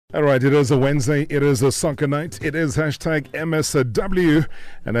All right, it is a Wednesday, it is a soccer night, it is hashtag MSW,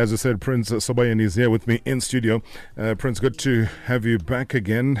 and as I said, Prince Sobayeni is here with me in studio. Prince, good to have you back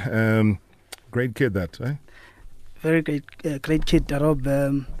again. Great kid that, eh? Very great kid, Rob.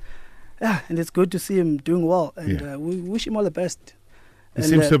 And it's good to see him doing well, and we wish him all the best. He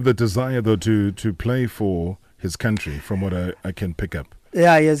seems to have the desire, though, to play for his country, from what I can pick up.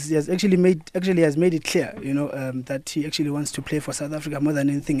 Yeah, he has actually made it clear, that he actually wants to play for South Africa more than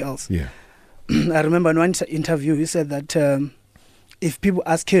anything else. Yeah. I remember in one interview he said that if people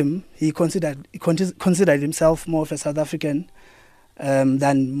ask him, he considered himself more of a South African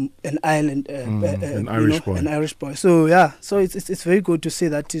than an Ireland, an Irish boy. An Irish boy. So yeah, so it's very good to see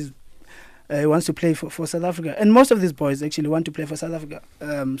that he wants to play for South Africa, and most of these boys actually want to play for South Africa.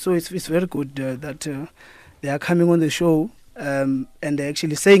 So it's very good that they are coming on the show. And they're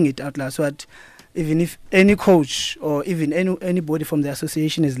actually saying it out loud, so that even if any coach or even anybody from the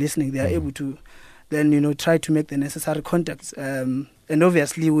association is listening, they are able to then try to make the necessary contacts. And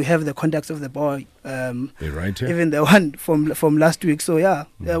obviously we have the contacts of the boy, right here. Even the one from last week. So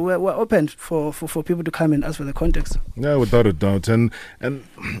we're open for people to come and ask for the contacts. Yeah, without a doubt. And in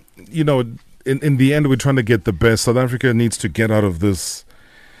the end, we're trying to get the best. South Africa needs to get out of this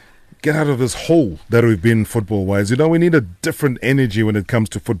hole that we've been football-wise. We need a different energy when it comes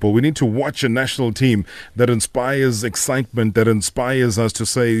to football. We need to watch a national team that inspires excitement, that inspires us to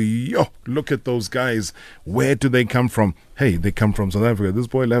say, yo, look at those guys. Where do they come from? Hey, they come from South Africa. This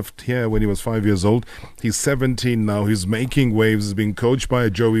boy left here when he was 5 years old. He's 17 now. He's making waves. He's being coached by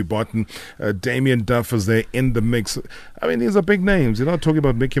Joey Barton. Damien Duff is there in the mix. I mean, these are big names. You're not talking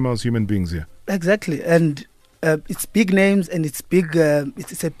about Mickey Mouse human beings here. Exactly. And it's big names, and it's big.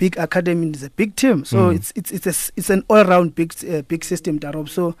 It's a big academy. It's a big team. So it's an all-round big system, Darob.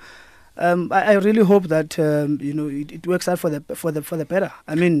 So I really hope that it works out for the better.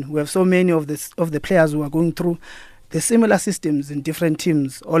 I mean, we have so many of the players who are going through the similar systems in different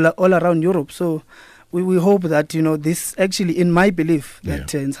teams all around Europe. So we hope that this actually, in my belief,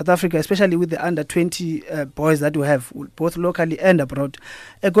 that in South Africa, especially with the under 20 boys that we have, both locally and abroad,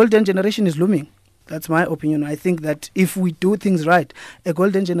 a golden generation is looming. That's my opinion. I think that if we do things right, a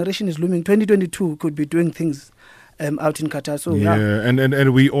golden generation is looming. 2022 could be doing things out in Qatar. So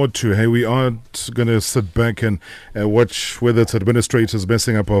and we ought to. Hey, we aren't going to sit back and watch whether it's administrators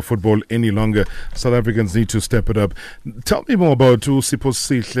messing up our football any longer. South Africans need to step it up. Tell me more about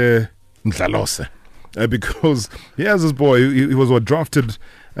Siphosihle Mdlalose, because he has this boy. He was drafted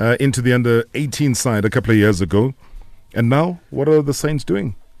into the under 18 side a couple of years ago, and now what are the Saints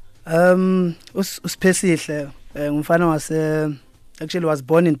doing? Usiphesihle umfana actually was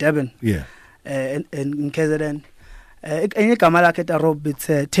born in Durban. Yeah. In KZN. Enye igama lakhe Rob, it's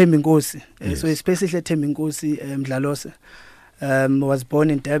Thembi Nkosi. So Usiphesihle Thembi Nkosi Mdlalose was born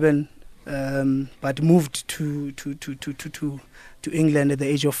in Durban, but moved to England at the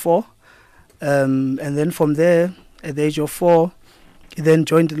age of 4. And then from there, at the age of 4, he then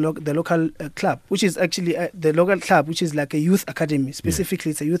joined the local club, which is actually the local club, which is like a youth academy.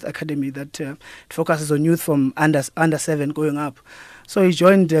 Specifically, it's a youth academy that focuses on youth from under 7 going up. So he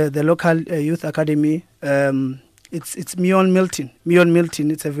joined the local youth academy. It's Mion Milton.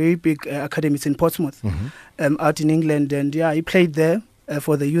 It's a very big academy. It's in Portsmouth, out in England. And he played there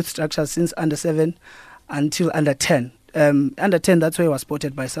for the youth structure since under 7 until under 10. Under 10, that's why he was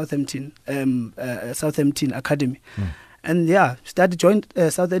spotted by Southampton Academy. And joined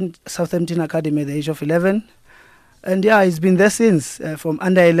Southampton Academy at the age of 11. And he's been there since, from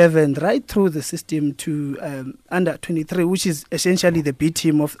under 11 right through the system to under 23, which is essentially the B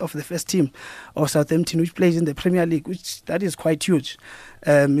team of the first team of Southampton, which plays in the Premier League, which that is quite huge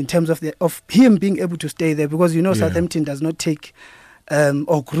in terms of him being able to stay there, because Southampton does not take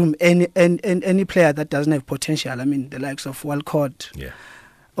or groom any player that doesn't have potential. I mean, the likes of Walcott,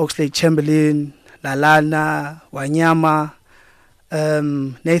 Oxlade-Chamberlain, Lalana, Wanyama,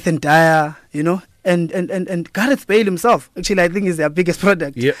 Nathan Dyer, and Gareth Bale himself. Actually, I think is their biggest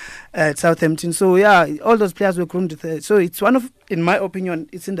product at Southampton. So all those players were groomed there. So it's one of, in my opinion,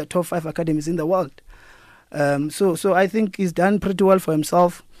 it's in the top 5 academies in the world. So I think he's done pretty well for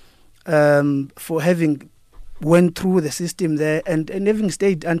himself, for having went through the system there and having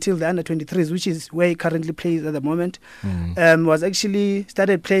stayed until the under 23s, which is where he currently plays at the moment. Was actually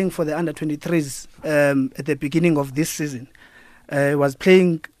started playing for the under 23s at the beginning of this season. Was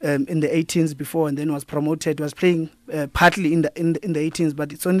playing in the 18s before, and then was promoted. Was playing partly in the 18s,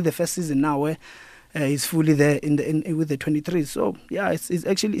 but it's only the first season now where he's fully there with the 23s. So it's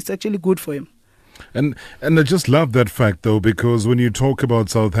actually good for him. And I just love that fact, though, because when you talk about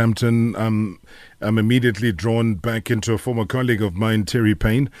Southampton, I'm immediately drawn back into a former colleague of mine, Terry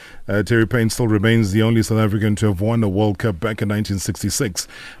Payne. Terry Payne still remains the only South African to have won a World Cup back in 1966.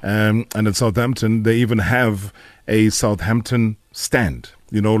 And at Southampton, they even have a Southampton stand,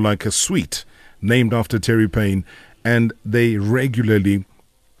 like a suite named after Terry Payne. And they regularly,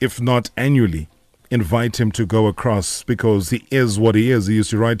 if not annually, invite him to go across because he is what he is. He used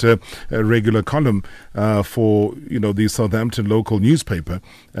to write a regular column for the Southampton local newspaper,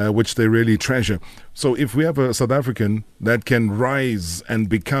 which they really treasure. So if we have a South African that can rise and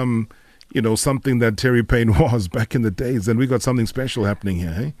become something that Terry Payne was back in the days, then we got something special happening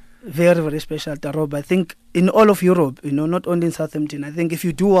here, hey? Very, very special, Tarob. I think in all of Europe, not only in Southampton, I think if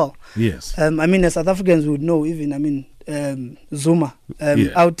you do well, yes. As South Africans would know, even, Zuma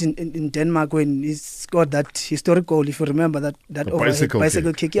out in Denmark when he scored that historic goal, if you remember that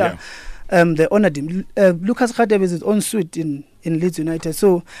bicycle kick. Yeah. They honored him. Lucas Radebe is his own suite in Leeds United.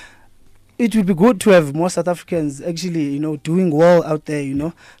 So it would be good to have more South Africans actually, doing well out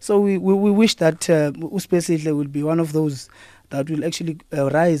there, So we wish that Uspe Sihle will be one of those that will actually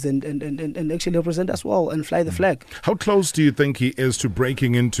rise and actually represent us well and fly the flag. How close do you think he is to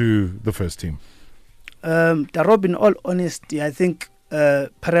breaking into the first team? Darob, in all honesty, I think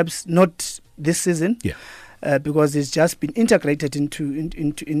perhaps not this season. Yeah. Because it's just been integrated into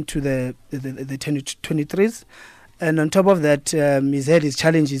the 23s. And on top of that, he's had his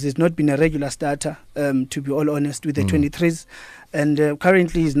challenges. He's not been a regular starter, to be all honest, with the 23s. And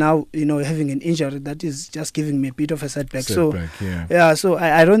currently he's now, having an injury that is just giving me a bit of a setback. So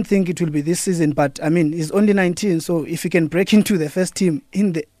I don't think it will be this season. But, he's only 19. So if he can break into the first team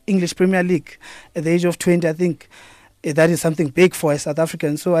in the English Premier League at the age of 20, I think that is something big for a South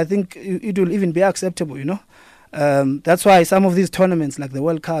African. So I think it will even be acceptable, That's why some of these tournaments like the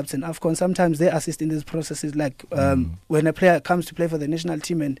World Cups and AFCON, sometimes they assist in these processes, like when a player comes to play for the national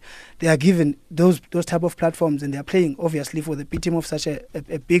team and they are given those type of platforms and they are playing obviously for the B team of such a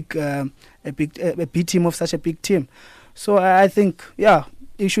big B team of such a big team. So I think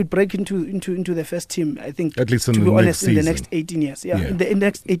he should break into the first team, I think, at least in the next 18 years. In the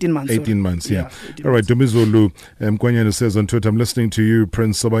next 18 months. 18 months, yeah. 18 All right, Dumizulu Mkwanyana says on Twitter, I'm listening to you,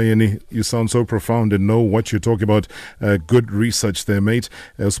 Prince Sobayeni. You sound so profound and know what you're talking about. Good research there, mate.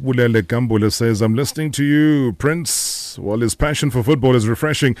 Sbulele Gambula says, I'm listening to you, Prince. Well, his passion for football is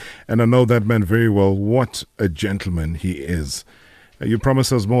refreshing, and I know that man very well. What a gentleman he is. You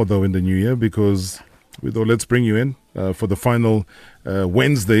promise us more, though, in the new year, because we thought let's bring you in for the final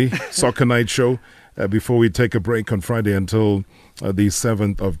Wednesday soccer night show before we take a break on Friday until the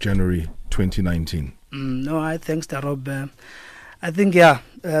 7th of January 2019. Thanks, Darob. I think,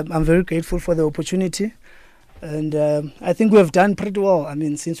 I'm very grateful for the opportunity. And I think we have done pretty well.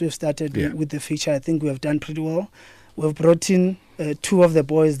 Since we've started with the feature, I think we have done pretty well. We've brought in two of the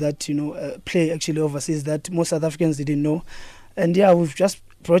boys that, play actually overseas that most South Africans didn't know. And we've just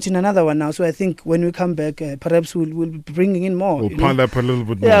brought in another one now. So I think when we come back, perhaps we'll be bringing in more. We'll pile up a little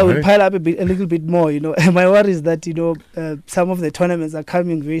bit more. Yeah, we'll pile up a little bit more, My worry is that, some of the tournaments are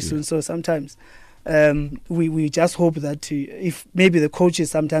coming very soon. So sometimes we just hope that if maybe the coaches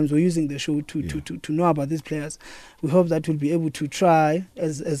sometimes were using the show to know about these players, we hope that we'll be able to try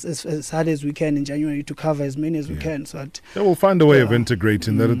as hard as we can in January to cover as many as we can. So we'll find a way of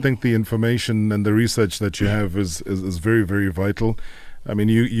integrating that. I think the information and the research that you have is very, very vital.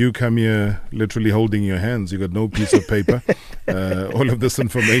 You come here literally holding your hands. You got no piece of paper. All of this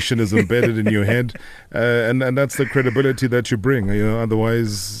information is embedded in your head, and that's the credibility that you bring.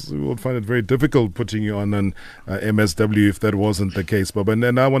 Otherwise, we would find it very difficult putting you on an MSW if that wasn't the case. But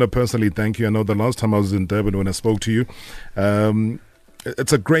then I want to personally thank you. I know the last time I was in Durban when I spoke to you.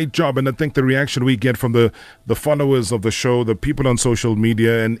 It's a great job, and I think the reaction we get from the followers of the show, the people on social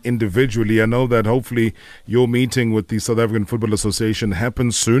media and individually, I know that hopefully your meeting with the South African Football Association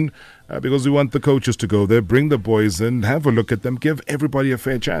happens soon, because we want the coaches to go there, bring the boys in, have a look at them, give everybody a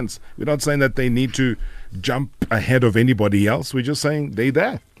fair chance. We're not saying that they need to jump ahead of anybody else. We're just saying they're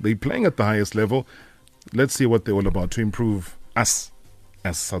there. They're playing at the highest level. Let's see what they're all about to improve us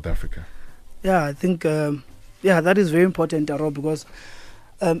as South Africa. Yeah, I think... that is very important, Rob, because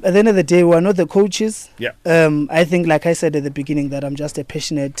at the end of the day, we are not the coaches. Yeah. I think, like I said at the beginning, that I'm just a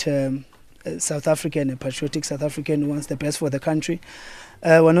passionate South African, a patriotic South African who wants the best for the country.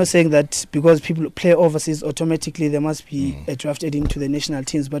 We're not saying that because people play overseas, automatically they must be drafted into the national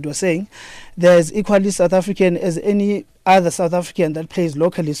teams. But we're saying there's equally South African as any other South African that plays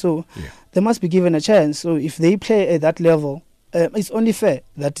locally. So they must be given a chance. So if they play at that level, it's only fair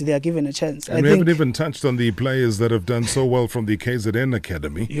that they are given a chance. And we haven't even touched on the players that have done so well from the KZN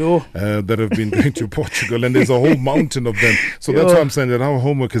Academy that have been going to Portugal, and there's a whole mountain of them. So that's why I'm saying that our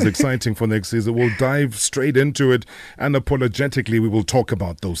homework is exciting for next season. We'll dive straight into it, and unapologetically we will talk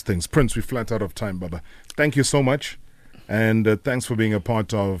about those things. Prince, we're flat out of time, Baba. Thank you so much, and thanks for being a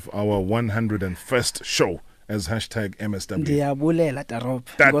part of our 101st show as hashtag MSW.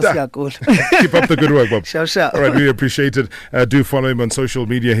 Keep up the good work, Bob. Sure. All right, we appreciate it. Do follow him on social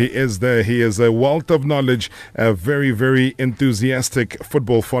media. He is there. He is a wealth of knowledge, a very, very enthusiastic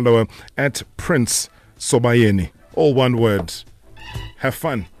football follower at Prince Sobayeni. All one word. Have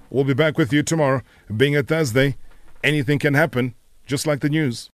fun. We'll be back with you tomorrow. Being a Thursday, anything can happen, just like the news.